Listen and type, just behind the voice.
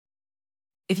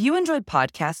If you enjoyed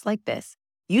podcasts like this,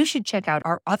 you should check out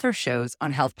our other shows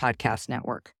on Health Podcast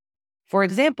Network. For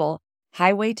example,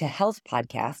 Highway to Health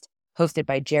podcast, hosted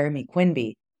by Jeremy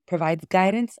Quinby, provides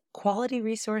guidance, quality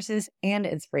resources, and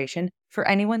inspiration for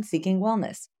anyone seeking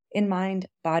wellness in mind,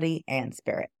 body, and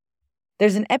spirit.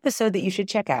 There's an episode that you should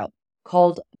check out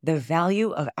called The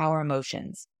Value of Our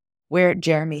Emotions, where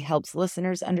Jeremy helps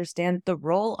listeners understand the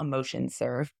role emotions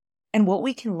serve and what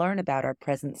we can learn about our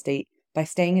present state by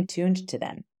staying attuned to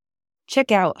them.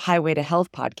 Check out Highway to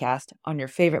Health podcast on your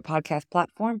favorite podcast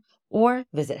platform or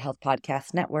visit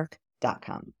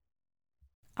healthpodcastnetwork.com.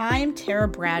 I'm Tara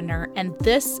Bradner, and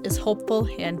this is Hopeful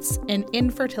Hints, an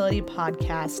infertility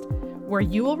podcast where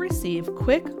you will receive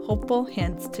quick, hopeful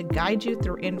hints to guide you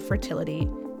through infertility.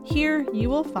 Here, you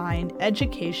will find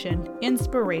education,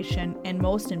 inspiration, and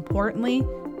most importantly,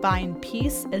 find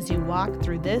peace as you walk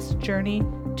through this journey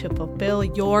to fulfill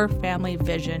your family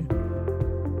vision.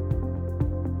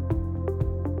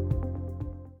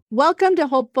 Welcome to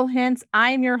Hopeful Hints.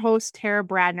 I'm your host, Tara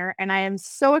Bradner, and I am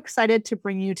so excited to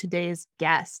bring you today's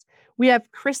guest. We have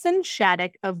Kristen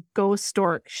Shattuck of Go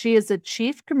Stork. She is a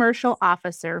chief commercial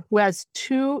officer who has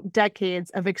 2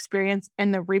 decades of experience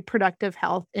in the reproductive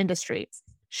health industry.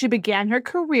 She began her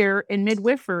career in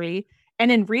midwifery and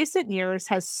in recent years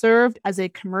has served as a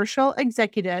commercial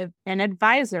executive and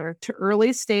advisor to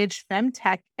early-stage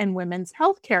femtech and women's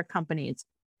healthcare companies.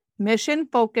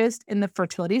 Mission-focused in the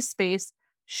fertility space,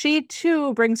 she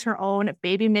too brings her own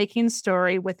baby-making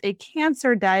story with a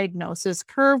cancer diagnosis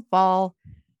curveball.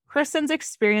 Kristen's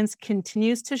experience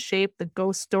continues to shape the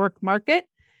Go Stork market,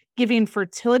 giving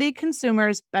fertility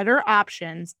consumers better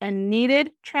options and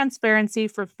needed transparency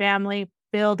for family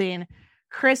building.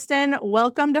 Kristen,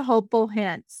 welcome to Hopeful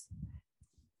Hints.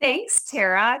 Thanks,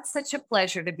 Tara. It's such a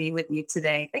pleasure to be with you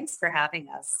today. Thanks for having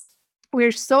us.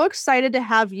 We're so excited to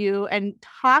have you and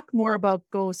talk more about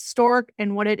Go Stork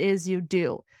and what it is you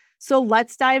do. So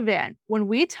let's dive in. When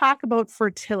we talk about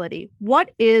fertility,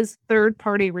 what is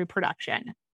third-party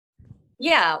reproduction?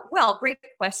 Yeah, well, great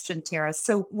question, Tara.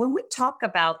 So when we talk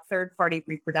about third-party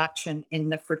reproduction in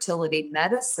the fertility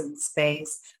medicine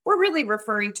space, we're really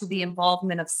referring to the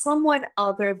involvement of someone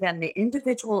other than the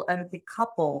individual of the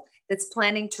couple that's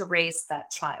planning to raise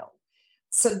that child.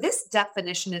 So this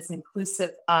definition is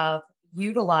inclusive of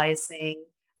utilizing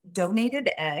donated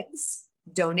eggs,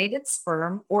 donated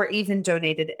sperm, or even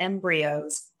donated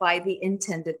embryos by the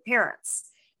intended parents.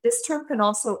 This term can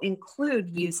also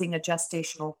include using a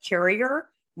gestational carrier,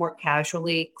 more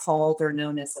casually called or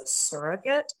known as a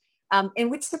surrogate, in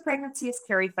which the pregnancy is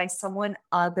carried by someone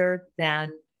other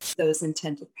than those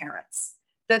intended parents.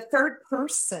 The third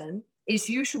person is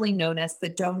usually known as the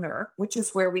donor, which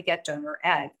is where we get donor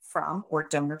egg from or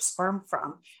donor sperm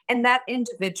from. And that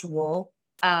individual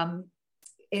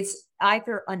is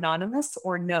either anonymous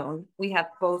or known. We have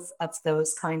both of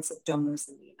those kinds of donors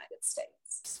in the United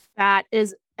States. That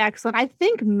is excellent. I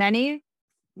think many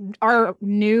are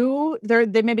new.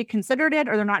 They may be considered it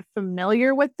or they're not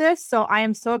familiar with this. So I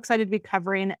am so excited to be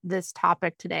covering this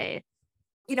topic today.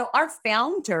 You know, our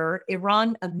founder,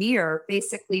 Eran Amir,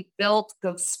 basically built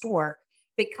Go Stork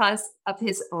because of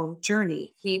his own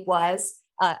journey. He was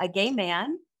a gay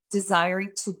man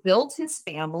desiring to build his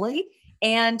family.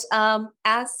 And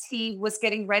as he was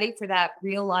getting ready for that,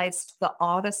 realized the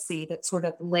odyssey that sort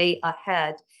of lay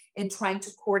ahead in trying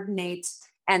to coordinate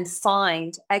and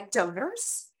find egg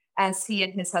donors, as he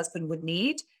and his husband would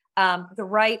need, the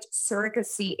right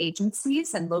surrogacy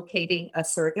agencies and locating a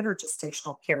surrogate or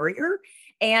gestational carrier,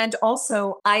 and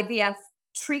also IVF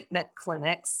treatment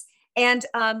clinics, and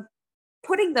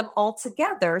putting them all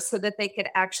together so that they could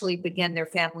actually begin their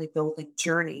family building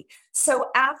journey.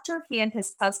 So after he and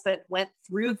his husband went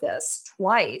through this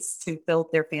twice to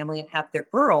build their family and have their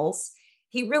girls,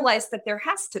 he realized that there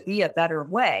has to be a better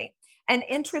way. And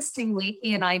interestingly,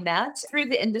 he and I met through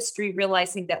the industry,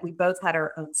 realizing that we both had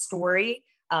our own story.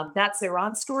 That's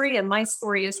Eran's story. And my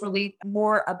story is really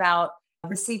more about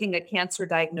receiving a cancer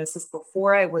diagnosis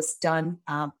before I was done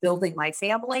building my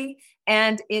family,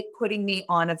 and it putting me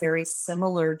on a very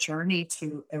similar journey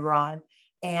to Eran.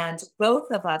 And both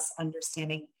of us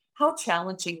understanding how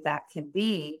challenging that can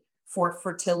be for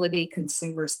fertility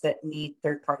consumers that need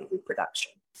third-party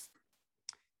reproduction.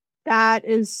 That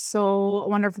is so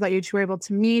wonderful that you two were able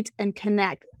to meet and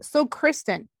connect. So,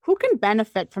 Kristen, who can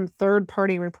benefit from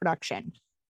third-party reproduction?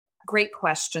 Great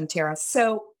question, Tara.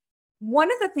 So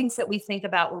one of the things that we think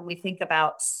about when we think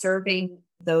about serving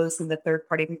those in the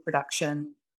third-party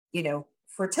reproduction,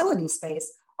 fertility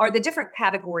space are the different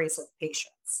categories of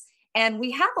patients. And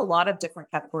we have a lot of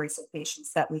different categories of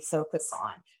patients that we focus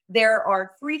on. There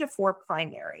are 3 to 4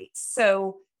 primary.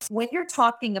 So When you're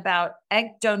talking about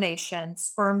egg donation,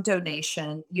 sperm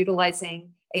donation,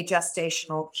 utilizing a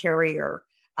gestational carrier,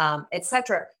 et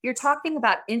cetera, you're talking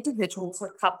about individuals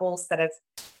or couples that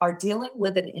are dealing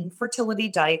with an infertility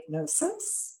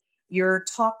diagnosis. You're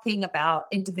talking about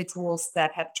individuals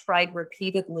that have tried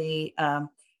repeatedly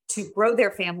to grow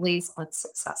their families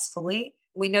unsuccessfully.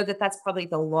 We know that that's probably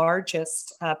the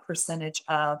largest percentage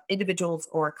of individuals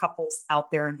or couples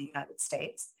out there in the United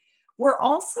States. We're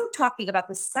also talking about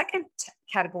the second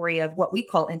category of what we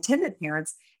call intended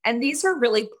parents. And these are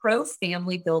really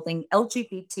pro-family building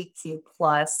LGBTQ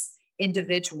plus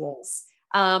individuals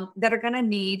that are going to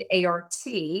need ART,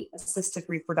 assisted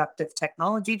reproductive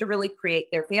technology, to really create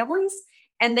their families.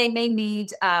 And they may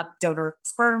need donor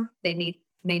sperm. They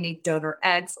may need donor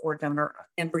eggs or donor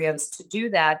embryos to do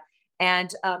that.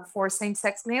 And for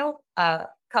same-sex male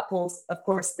couples, of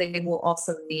course, they will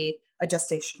also need a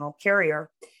gestational carrier.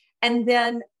 And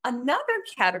then another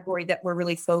category that we're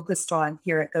really focused on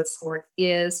here at Go Stork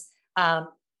is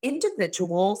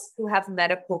individuals who have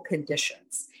medical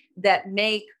conditions that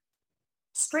make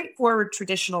straightforward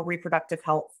traditional reproductive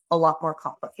health a lot more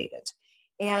complicated.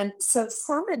 And so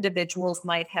some individuals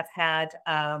might have had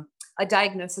a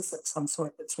diagnosis of some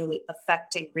sort that's really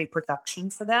affecting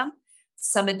reproduction for them.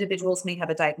 Some individuals may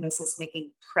have a diagnosis making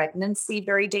pregnancy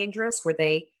very dangerous, where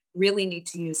they really need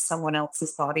to use someone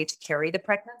else's body to carry the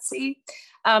pregnancy.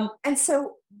 And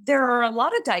so there are a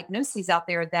lot of diagnoses out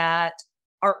there that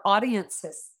our audience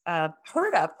has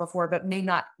heard of before, but may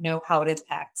not know how it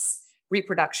impacts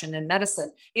reproduction in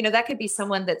medicine. That could be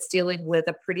someone that's dealing with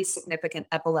a pretty significant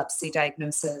epilepsy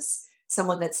diagnosis,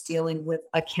 someone that's dealing with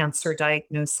a cancer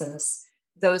diagnosis,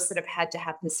 those that have had to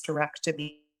have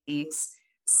hysterectomies,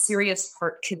 serious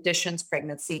heart conditions.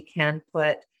 Pregnancy can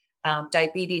put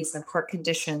diabetes and heart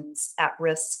conditions at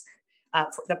risk,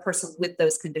 for the person with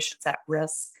those conditions at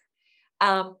risk,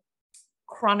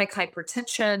 chronic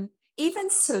hypertension, even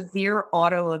severe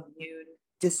autoimmune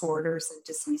disorders and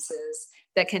diseases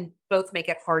that can both make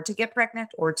it hard to get pregnant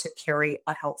or to carry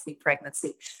a healthy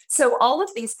pregnancy. So all of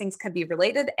these things can be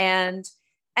related. And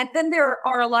then there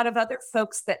are a lot of other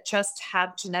folks that just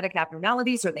have genetic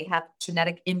abnormalities, or they have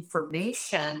genetic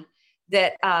information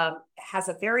that has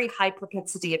a very high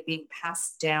propensity of being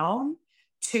passed down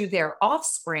to their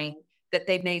offspring, that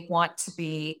they may want to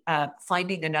be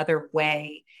finding another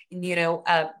way. And,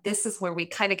 this is where we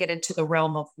kind of get into the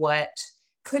realm of what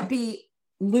could be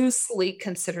loosely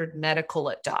considered medical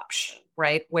adoption,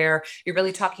 right? Where you're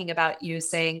really talking about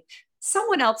using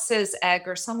someone else's egg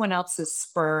or someone else's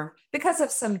sperm because of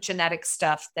some genetic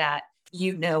stuff that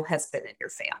has been in your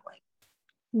family.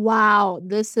 Wow,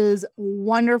 this is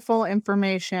wonderful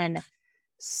information.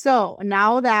 So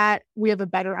now that we have a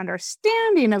better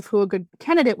understanding of who a good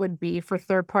candidate would be for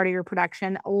third-party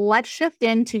reproduction, let's shift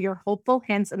into your hopeful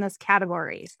hints in this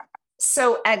category.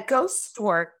 So at Go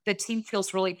Stork, the team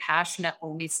feels really passionate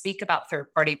when we speak about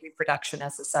third-party reproduction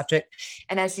as a subject.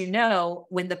 And as you know,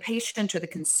 when the patient or the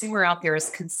consumer out there is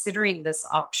considering this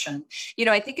option,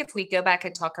 I think if we go back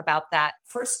and talk about that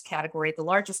first category, the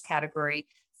largest category,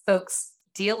 folks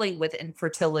dealing with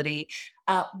infertility,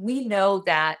 we know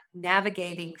that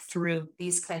navigating through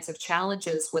these kinds of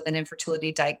challenges with an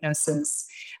infertility diagnosis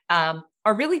are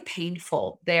really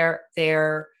painful. They're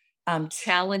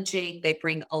challenging. They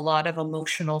bring a lot of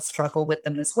emotional struggle with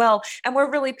them as well. And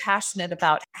we're really passionate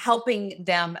about helping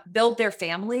them build their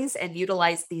families and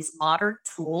utilize these modern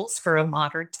tools for a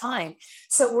modern time.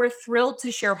 So we're thrilled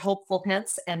to share hopeful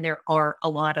hints, and there are a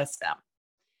lot of them.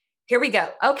 Here we go.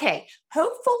 Okay.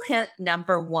 Hopeful hint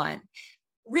number one,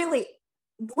 really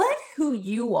let who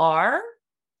you are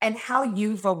and how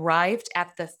you've arrived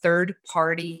at the third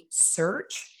party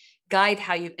search guide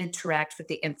how you interact with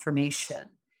the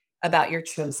information about your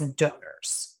chosen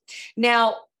donors.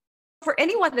 Now, for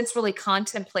anyone that's really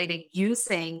contemplating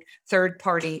using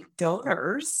third-party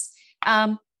donors,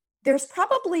 there's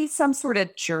probably some sort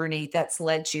of journey that's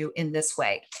led you in this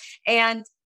way. And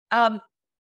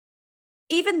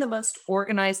even the most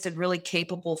organized and really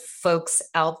capable folks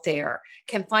out there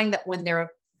can find that when they're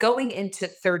going into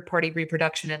third-party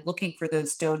reproduction and looking for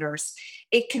those donors,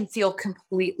 it can feel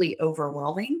completely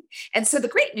overwhelming. And so the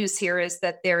great news here is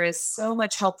that there is so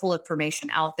much helpful information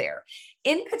out there.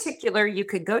 In particular, you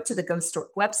could go to the Go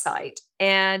Stork website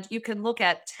and you can look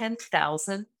at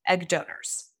 10,000 egg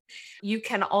donors. You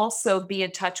can also be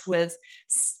in touch with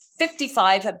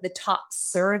 55 of the top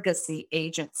surrogacy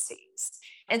agencies.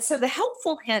 And so the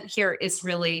helpful hint here is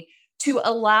really to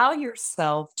allow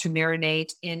yourself to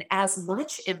marinate in as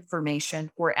much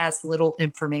information or as little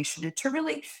information, and to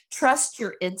really trust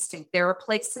your instinct. There are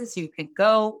places you can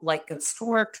go, like Go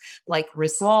Stork, like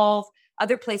Resolve,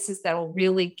 other places that will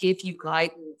really give you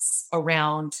guidance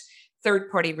around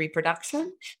third-party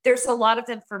reproduction. There's a lot of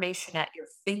information at your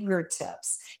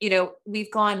fingertips.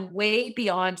 We've gone way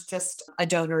beyond just a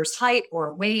donor's height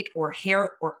or weight or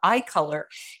hair or eye color.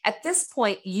 At this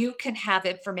point, you can have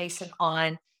information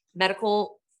on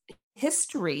medical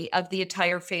history of the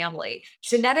entire family,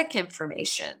 genetic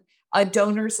information, a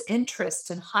donor's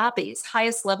interests and hobbies,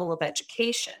 highest level of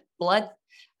education, blood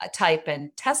type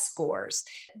and test scores.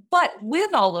 But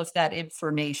with all of that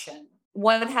information,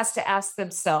 one has to ask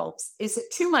themselves, is it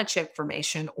too much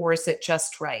information or is it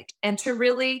just right? And to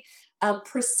really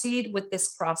proceed with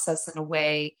this process in a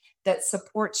way that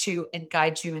supports you and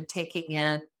guides you in taking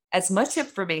in as much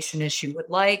information as you would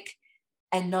like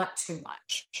and not too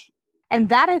much. And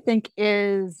that, I think,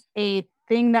 is a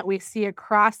thing that we see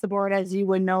across the board, as you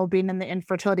would know, being in the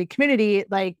infertility community.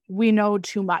 Like, we know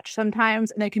too much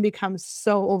sometimes, and it can become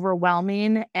so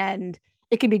overwhelming, and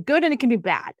it can be good and it can be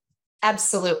bad.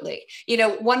 Absolutely.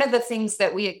 One of the things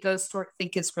that we at Ghost Stork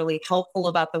think is really helpful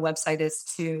about the website is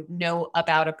to know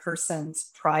about a person's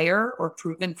prior or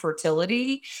proven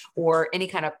fertility or any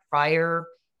kind of prior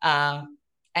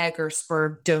egg or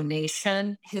sperm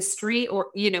donation history, or,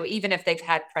 even if they've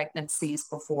had pregnancies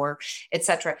before, et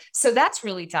cetera. So that's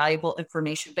really valuable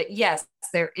information. But yes,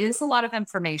 there is a lot of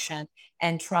information,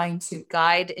 and trying to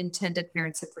guide intended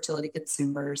parents and fertility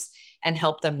consumers and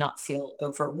help them not feel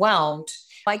overwhelmed.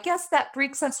 I guess that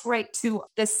brings us right to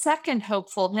the second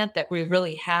hopeful hint that we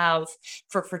really have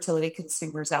for fertility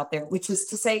consumers out there, which is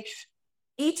to say,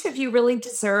 each of you really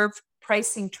deserve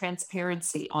pricing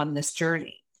transparency on this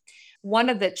journey. One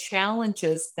of the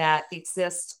challenges that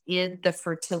exist in the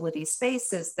fertility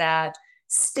space is that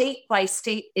state by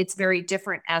state, it's very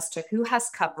different as to who has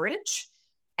coverage.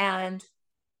 And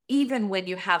even when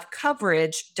you have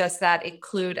coverage, does that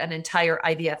include an entire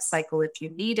IVF cycle if you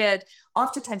need it?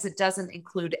 Oftentimes it doesn't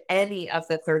include any of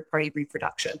the third-party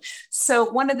reproduction. So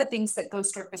one of the things that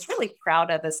Ghost Stork is really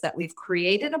proud of is that we've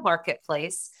created a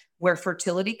marketplace where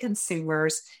fertility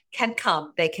consumers can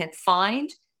come, they can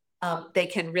find, they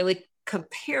can really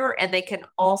compare, and they can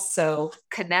also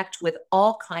connect with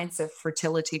all kinds of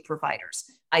fertility providers,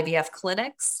 IVF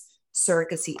clinics,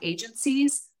 surrogacy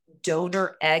agencies,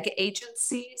 donor egg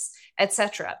agencies, et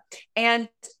cetera. And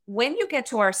when you get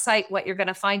to our site, what you're going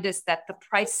to find is that the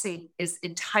pricing is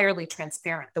entirely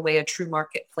transparent, the way a true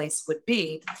marketplace would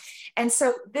be. And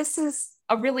so this is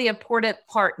a really important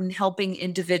part in helping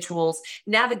individuals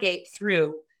navigate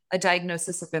through a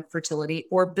diagnosis of infertility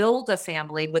or build a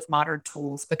family with modern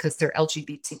tools because they're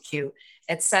LGBTQ,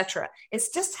 et cetera. It's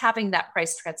just having that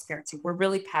price transparency. We're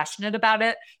really passionate about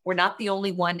it. We're not the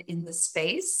only one in the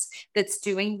space that's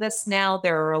doing this now.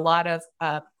 There are a lot of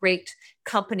great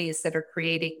companies that are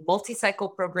creating multi-cycle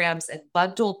programs and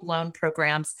bundled loan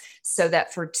programs so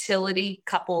that fertility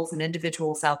couples and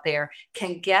individuals out there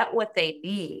can get what they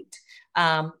need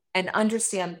and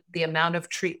understand the amount of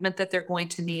treatment that they're going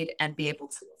to need and be able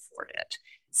to afford it.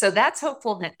 So that's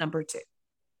hopeful hint number 2.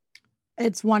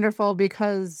 It's wonderful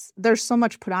because there's so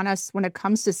much put on us when it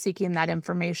comes to seeking that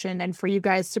information. And for you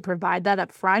guys to provide that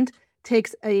up front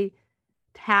takes a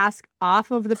task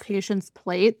off of the patient's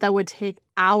plate that would take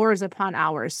hours upon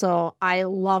hours. So I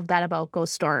love that about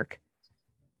Ghost Stork.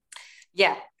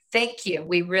 Yeah, thank you.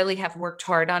 We really have worked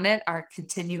hard on it, are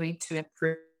continuing to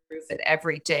improve it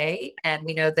every day. And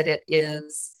we know that it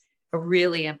is a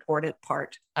really important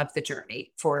part of the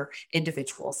journey for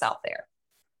individuals out there.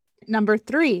 Number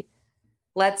 3.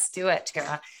 Let's do it,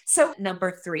 Tara. So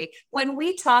number 3, when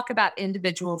we talk about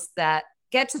individuals that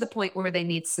get to the point where they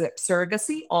need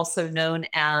surrogacy, also known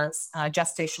as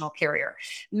gestational carrier,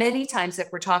 many times if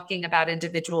we're talking about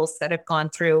individuals that have gone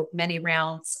through many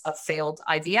rounds of failed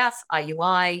IVF,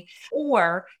 IUI,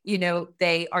 or,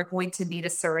 they are going to need a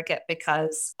surrogate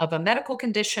because of a medical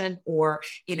condition or,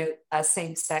 a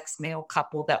same-sex male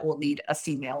couple that will need a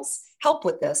female's help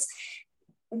with this.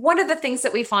 One of the things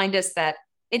that we find is that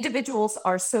individuals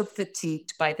are so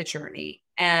fatigued by the journey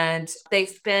and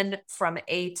they've been from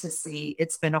A to Z.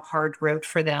 It's been a hard road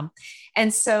for them.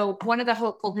 And so one of the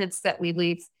hopeful hints that we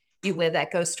leave you with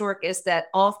at Ghost Stork is that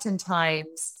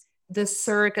oftentimes the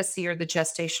surrogacy or the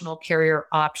gestational carrier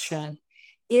option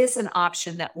is an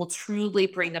option that will truly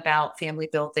bring about family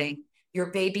building. Your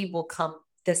baby will come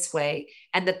this way,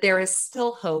 and that there is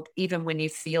still hope even when you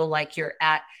feel like you're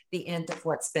at the end of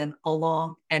what's been a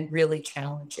long and really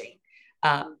challenging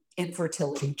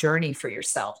infertility journey for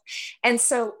yourself. And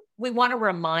so we want to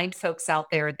remind folks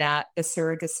out there that the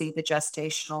surrogacy, the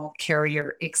gestational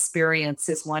carrier experience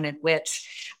is one in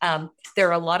which there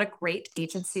are a lot of great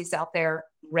agencies out there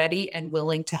ready and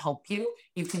willing to help you.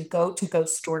 You can go to Go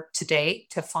Stork today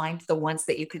to find the ones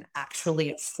that you can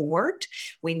actually afford.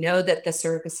 We know that the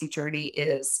surrogacy journey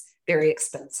is very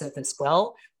expensive as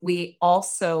well. We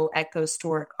also at Go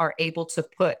Stork are able to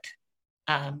put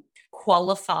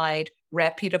qualified,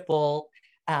 reputable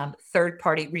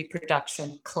third-party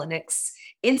reproduction clinics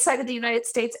inside of the United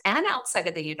States and outside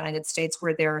of the United States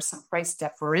where there are some price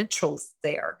differentials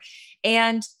there.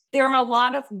 And there are a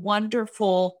lot of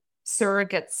wonderful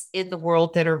surrogates in the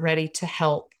world that are ready to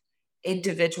help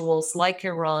individuals like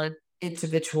Iran,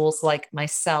 individuals like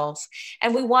myself.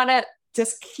 And we want to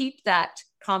just keep that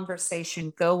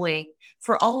conversation going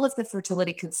for all of the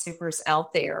fertility consumers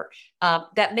out there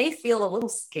that may feel a little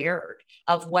scared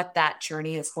of what that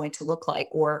journey is going to look like,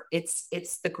 or it's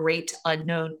the great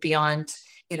unknown beyond,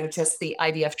 just the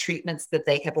IVF treatments that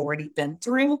they have already been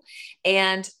through,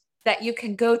 and that you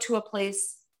can go to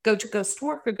Go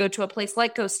Stork or go to a place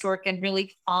like Go Stork and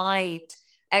really find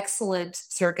excellent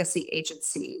surrogacy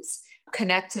agencies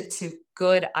connected to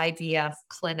good IVF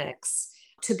clinics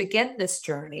to begin this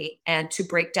journey and to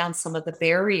break down some of the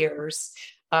barriers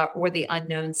or the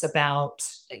unknowns about,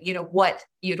 what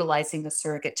utilizing a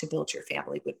surrogate to build your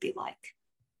family would be like.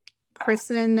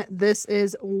 Kristen, this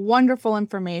is wonderful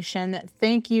information.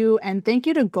 Thank you. And thank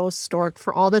you to Go Stork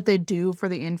for all that they do for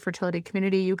the infertility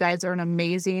community. You guys are an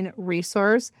amazing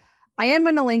resource. I am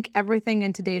going to link everything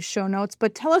in today's show notes,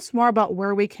 but tell us more about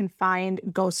where we can find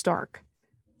Go Stork.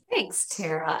 Thanks,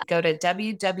 Tara. Go to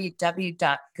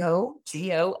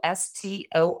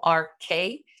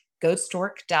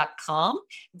www.GoStork.com.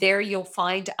 There you'll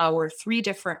find our 3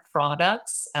 different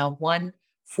products, one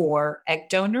for egg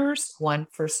donors, one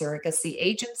for surrogacy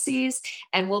agencies,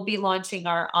 and we'll be launching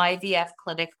our IVF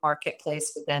clinic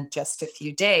marketplace within just a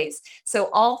few days. So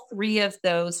all 3 of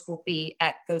those will be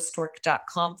at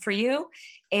GoStork.com for you.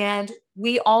 And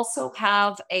we also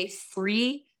have a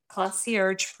free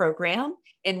concierge program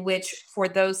in which, for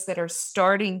those that are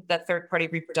starting the third-party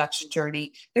reproduction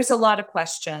journey, there's a lot of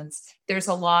questions. There's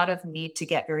a lot of need to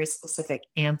get very specific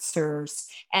answers.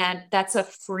 And that's a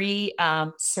free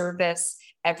service.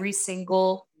 Every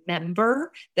single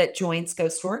member that joins Go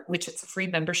Stork, which it's a free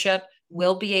membership,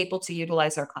 will be able to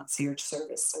utilize our concierge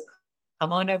service. So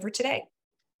come on over today.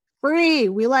 Free.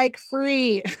 We like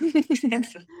free.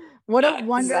 What a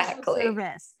wonderful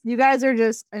service. You guys are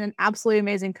just an absolutely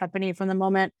amazing company. From the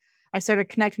moment I started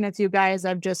connecting with you guys,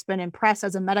 I've just been impressed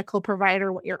as a medical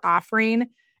provider, what you're offering,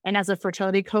 and as a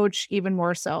fertility coach, even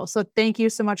more so. So thank you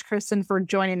so much, Kristen, for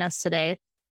joining us today.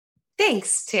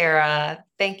 Thanks, Tara.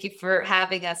 Thank you for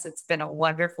having us. It's been a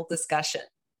wonderful discussion.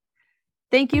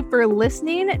 Thank you for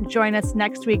listening. Join us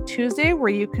next week, Tuesday,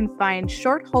 where you can find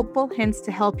short, hopeful hints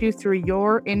to help you through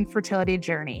your infertility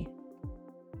journey.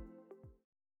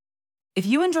 If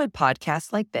you enjoyed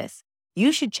podcasts like this,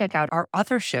 you should check out our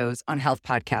other shows on Health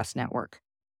Podcast Network.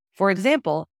 For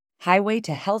example, Highway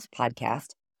to Health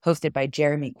podcast, hosted by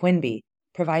Jeremy Quinby,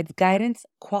 provides guidance,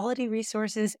 quality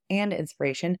resources, and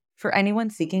inspiration for anyone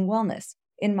seeking wellness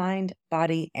in mind,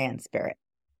 body, and spirit.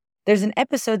 There's an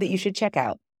episode that you should check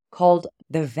out called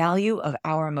The Value of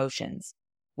Our Emotions,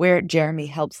 where Jeremy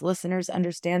helps listeners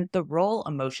understand the role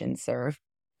emotions serve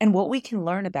and what we can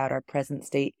learn about our present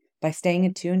state by staying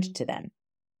attuned to them.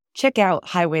 Check out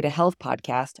Highway to Health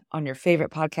podcast on your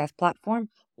favorite podcast platform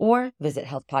or visit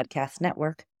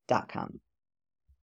healthpodcastnetwork.com.